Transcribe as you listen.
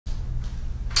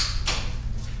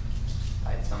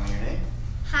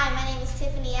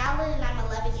Tiffany Allen, and I'm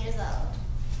 11 years old.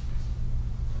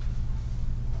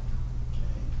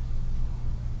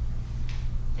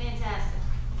 Fantastic.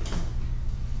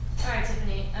 All right,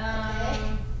 Tiffany.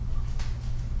 Okay.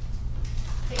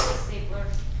 Take the stapler.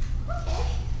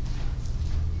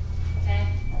 Okay.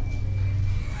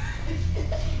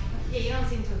 Okay. Yeah, you don't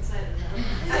seem too excited though.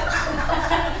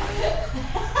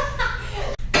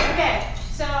 Okay,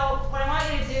 so what I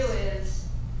want you to do is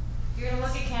you're gonna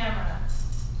look at camera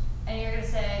and you're gonna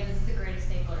say this is the greatest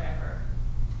stapler ever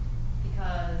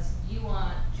because you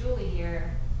want Julie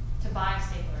here to buy a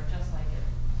stapler just like it.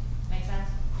 Make sense?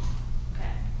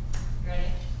 Okay. You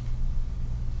ready?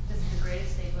 This is the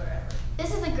greatest stapler ever.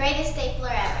 This is the greatest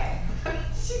stapler ever.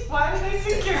 Why do they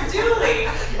think you're Julie?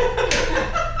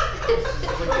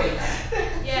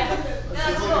 Yeah. No,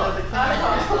 that's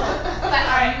cool. But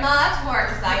I'm much more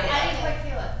excited. I didn't quite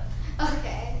feel it.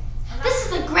 Okay. This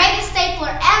is the greatest stapler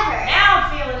ever. Now I'm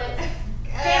feeling it.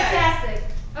 Good. Fantastic.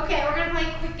 Okay, we're gonna play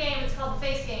a quick game. It's called the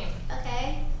face game.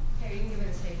 Okay. Here, you can give me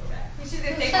the stapler back. You should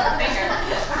just take her finger.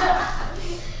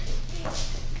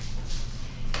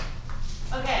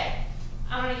 Okay,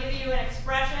 I'm gonna give you an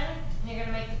expression, and you're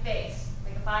gonna make the face.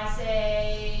 Like if I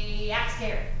say, act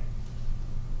scared.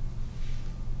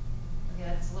 Okay,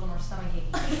 that's a little more stomach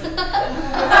achy. But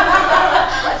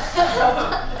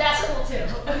that's cool too.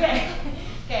 Okay.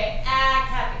 Okay, act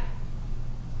happy.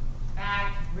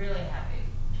 Act really happy.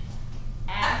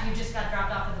 Act you just got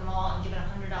dropped off at the mall and given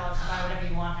 $100 to buy whatever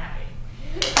you want happy.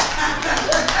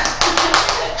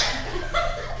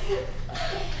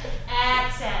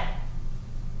 Act sad.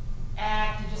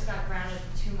 Act you just got grounded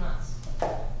for 2 months.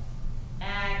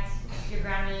 Act you're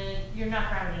grounded, you're not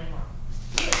grounded anymore.